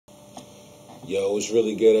Yo, it's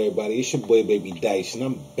really good, everybody. It's your boy, Baby Dyce, and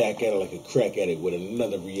I'm back at it like a crack addict with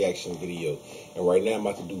another reaction video. And right now, I'm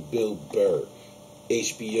about to do Burr,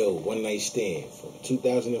 HBO, One Night Stand from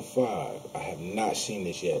 2005. I have not seen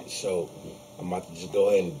this yet, so I'm about to just go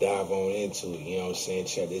ahead and dive on into it. You know what I'm saying?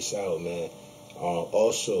 Check this out, man.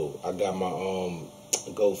 Also, I got my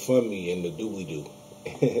GoFundMe in the doobly-doo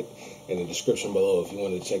in the description below if you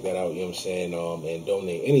want to check that out, you know what I'm saying, and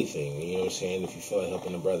donate anything, you know what I'm saying. If you feel like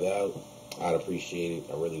helping a brother out, I'd appreciate it.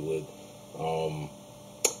 I really would.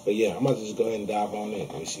 But yeah, I'm about to just go ahead and dive on in.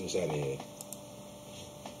 Let me see what's happening here.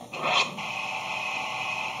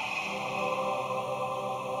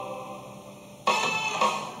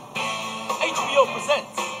 HBO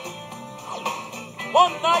presents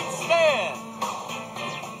One Night Stand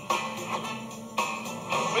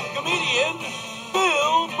with comedian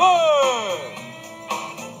Burr.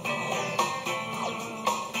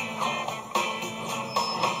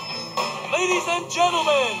 Ladies and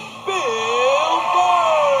gentlemen, Burr.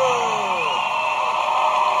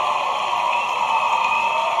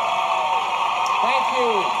 Thank you.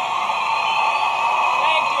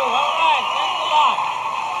 Thank you. All right. Thanks a lot.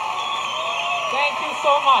 Thank you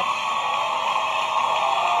so much.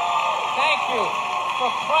 Thank you. For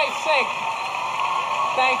Christ's sake.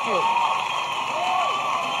 Thank you.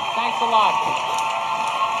 Thanks a lot.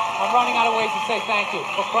 I'm running out of ways to say thank you.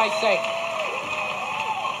 For Christ's sake.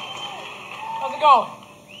 How's it going?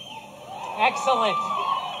 Excellent.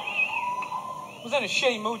 I was in a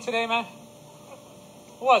shitty mood today, man.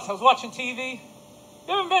 I was watching TV.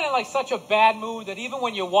 You ever been in like such a bad mood that even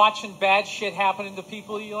when you're watching bad shit happening to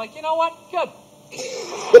people, you're like, you know what? Good. You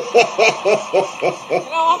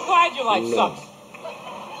know, I'm glad your life sucks.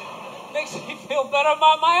 Makes me feel better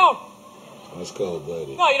about my own. That's cool,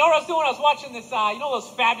 buddy. No, you know what I was doing? I was watching this, you know those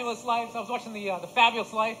Fabulous Lives? I was watching the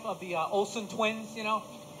Fabulous Life of the Olsen twins, you know?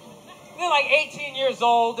 They're like 18 years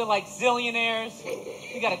old. They're like zillionaires.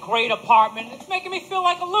 They got a great apartment. It's making me feel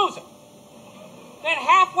like a loser. Then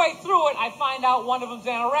halfway through it, I find out one of them's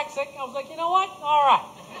anorexic. I was like, you know what? All right.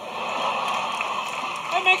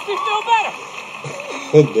 That makes me feel better.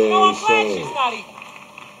 You know, I'm glad she's not eating.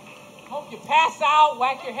 Hope you pass out,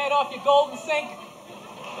 whack your head off your golden sink.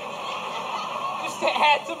 Just to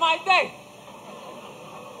add to my day.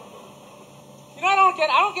 You know, I don't get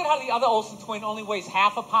how the other Olsen twin only weighs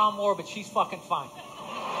half a pound more, but she's fucking fine.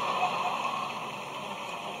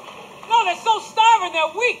 No, they're so starving, they're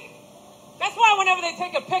weak. That's why whenever they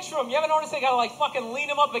take a picture of them, you ever notice they gotta like fucking lean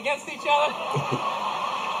them up against each other?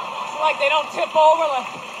 So like they don't tip over, like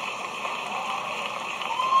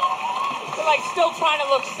they're like still trying to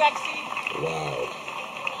look sexy. Wow.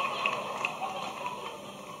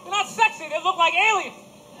 They're not sexy, they look like aliens.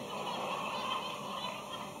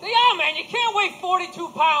 They are, man. You can't weigh 42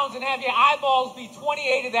 pounds and have your eyeballs be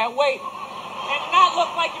 28 of that weight and not look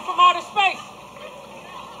like you're from outer space.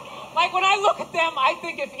 Like, when I look at them, I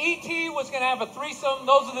think if E.T. was going to have a threesome,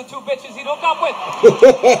 those are the two bitches he'd hook up with.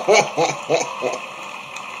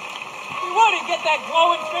 He would. He'd get that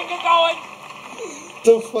glowing finger going.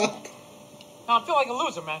 The fuck? No, I'm feeling like a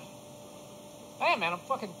loser, man. I am, man. I'm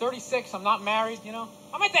fucking 36. I'm not married, you know?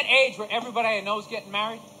 I'm at that age where everybody I know is getting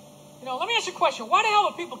married. You know, let me ask you a question. Why the hell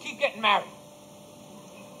do people keep getting married?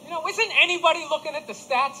 You know, isn't anybody looking at the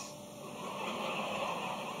stats?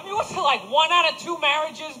 I mean, what's it like? 1 out of 2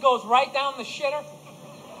 marriages goes right down the shitter?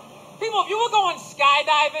 People, if you were going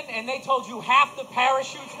skydiving and they told you half the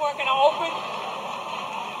parachutes weren't going to open,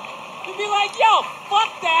 you'd be like, yo,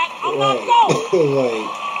 fuck that. I'm not going. Like,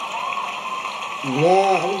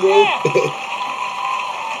 nah, I'm good. Yeah.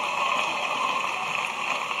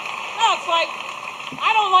 No, it's like,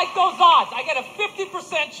 I don't like those odds. I get a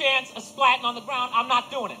 50% chance of splatting on the ground. I'm not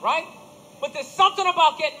doing it, right? But there's something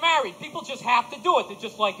about getting married. People just have to do it. They're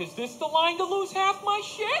just like, is this the line to lose half my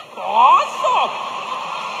shit? Awesome.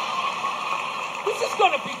 This is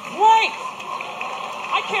going to be great.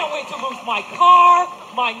 I can't wait to lose my car,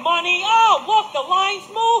 my money. Oh, look, the line's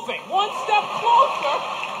moving. One step closer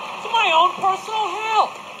to my own personal hell.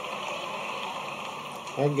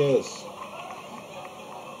 I guess.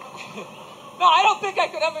 No, I don't think I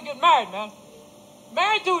could ever get married, man.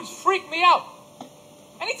 Married dudes freak me out.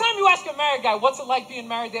 Anytime you ask a married guy, what's it like being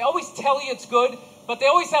married, they always tell you it's good, but they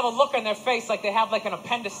always have a look on their face like they have like an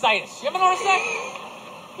appendicitis. You ever notice that?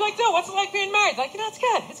 You're like, dude, what's it like being married? Like, you know, it's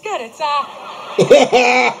good. It's good. It's, you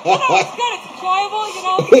know, it's good. It's enjoyable, you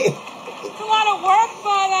know. It's a lot of work,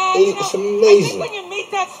 but, you know, it's amazing. I think when you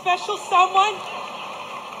meet that special someone,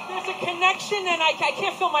 there's a connection, and I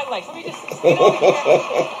can't feel my legs. Let me just, you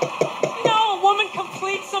know, a woman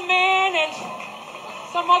completes a man, and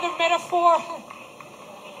some other metaphor.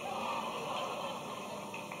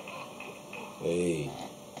 Hey.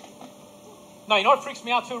 No, you know what freaks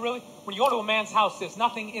me out too, really? When you go to a man's house, there's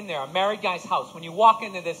nothing in there. A married guy's house. When you walk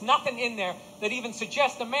in there, there's nothing in there that even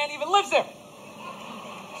suggests a man even lives there.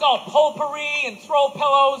 It's all potpourri and throw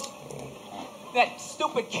pillows. That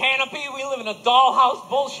stupid canopy. We live in a dollhouse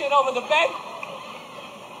bullshit over the bed.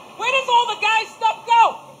 Where does all the guy's stuff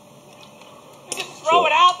go? They just throw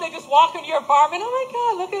it out. They just walk into your apartment. Oh my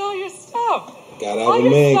God, look at all your stuff. Gotta have a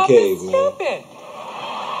man cave, man. Stupid.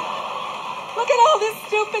 Look at all this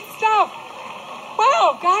stupid stuff.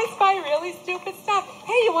 Wow, guys buy really stupid stuff.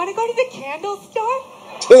 Hey, you want to go to the candle store?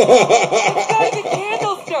 Let's go to the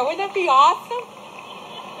candle store. Wouldn't that be awesome?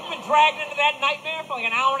 I've been dragged into that nightmare for like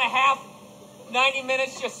an hour and a half, 90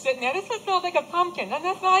 minutes just sitting there. This one smells like a pumpkin. Doesn't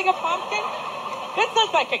that smell like a pumpkin? This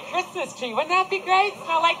looks like a Christmas tree. Wouldn't that be great?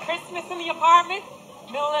 Smell like Christmas in the apartment?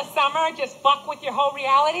 Middle of summer, just fuck with your whole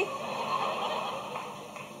reality?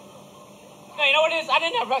 No, you know what it is? I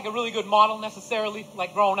didn't have like a really good model necessarily,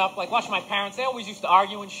 like growing up. Like watching my parents, they always used to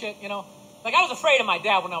argue and shit, you know? Like I was afraid of my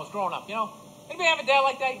dad when I was growing up, you know? Anybody have a dad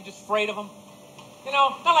like that? You're just afraid of him? You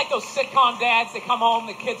know? Not like those sitcom dads that come home,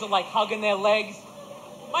 the kids are like hugging their legs.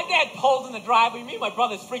 My dad pulled in the driveway, me and my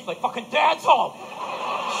brothers freaked like, fucking dad's home.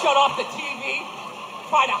 Shut off the TV,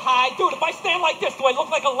 try to hide. Dude, if I stand like this, do I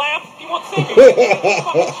look like a lamp? He won't see me.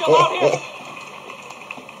 Fucking chill out here.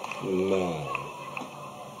 Nah.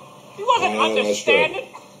 He wasn't understanding.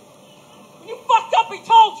 When you fucked up, he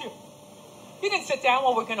told you. He didn't sit down,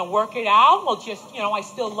 well, we're going to work it out. We'll just, you know, I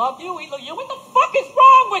still love you. He looked, what the fuck is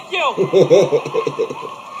wrong with you?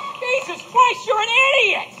 Jesus Christ, you're an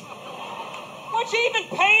idiot. Weren't you even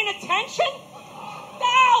paying attention?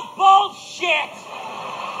 Oh, bullshit.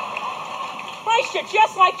 Christ, you're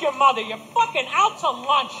just like your mother. You're fucking out to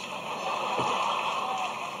lunch.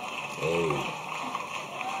 Hey.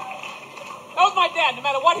 That was my dad. No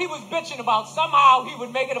matter what he was bitching about, somehow he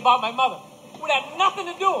would make it about my mother. It would have nothing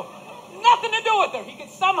to do with her. He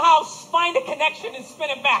could somehow find a connection and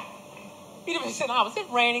spin it back. He'd be saying, oh, is it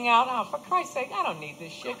raining out? Oh, for Christ's sake, I don't need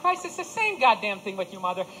this shit. Christ, it's the same goddamn thing with your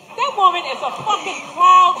mother. That woman is a fucking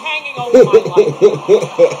cloud hanging over my life.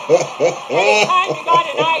 Anytime you got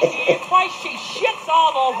an idea, Christ, she shits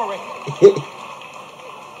all over it.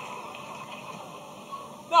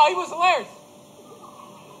 No, he was hilarious.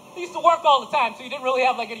 He used to work all the time, so he didn't really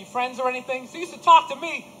have like any friends or anything. So he used to talk to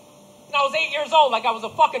me when I was 8 years old like I was a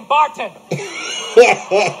fucking bartender.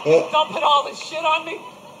 Dumping all this shit on me.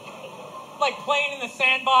 Like playing in the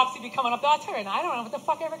sandbox, he'd be coming up. I'll tell you, I don't know what the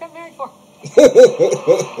fuck I ever got married for.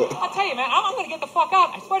 I'll tell you, man, I'm going to get the fuck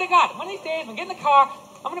out. I swear to God, one of these days, I'm going to get in the car,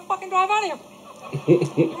 I'm going to fucking drive out of here.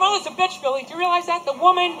 Your mother's a bitch, Billy. Do you realize that? The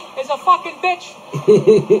woman is a fucking bitch.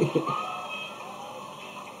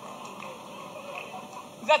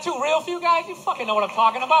 Is that too real for you guys? You fucking know what I'm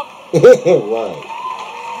talking about. Right.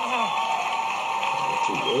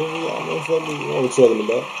 Too real? I know what I'm talking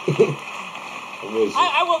about.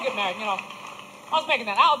 I will get married, you know. I was making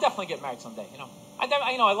that. I'll definitely get married someday, you know. I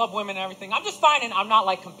love women and everything. I'm just finding I'm not,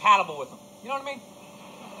 like, compatible with them. You know what I mean?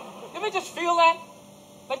 You ever just feel that?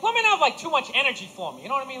 Like, women have, like, too much energy for me. You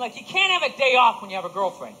know what I mean? Like, you can't have a day off when you have a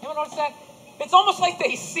girlfriend. You ever notice that? It's almost like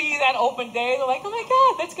they see that open day. They're like, oh, my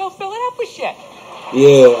God, let's go fill it up with shit.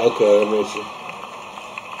 Yeah, okay, I miss you.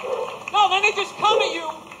 No, then they just come at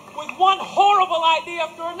you with one horrible idea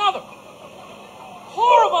after another.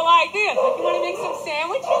 Horrible ideas. Like, you want to make some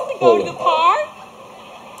sandwiches and go to the park?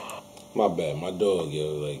 My bad, my dog,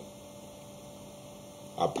 yo, like,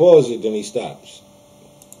 I pause it, then he stops.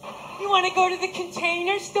 You want to go to the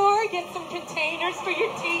container store, get some containers for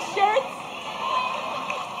your t-shirts?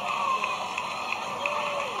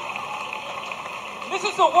 This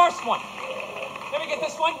is the worst one. You ever get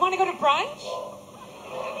this one? You want to go to brunch?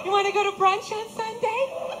 You want to go to brunch on Sunday?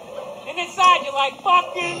 And inside you're like,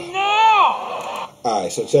 fucking no!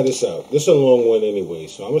 Alright, so check this out. This is a long one anyway,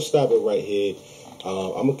 so I'm going to stop it right here.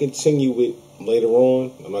 I'm going to continue it later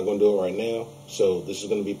on. I'm not going to do it right now. So this is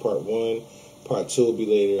going to be part 1. Part 2 will be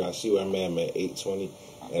later. I'll see where I'm at 8:20.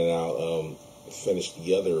 And I'll finish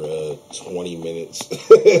the other 20 minutes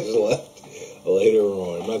left later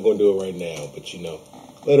on. I'm not going to do it right now, but you know,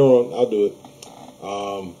 later on I'll do it.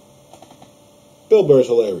 Bill Burr's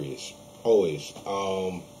hilarious. Always.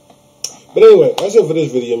 But anyway, that's it for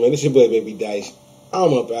this video, man. It's your boy, Baby Dyce.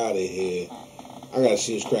 I'm up out of here. I gotta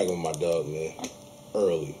see what's cracking with my dog, man.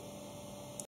 Early.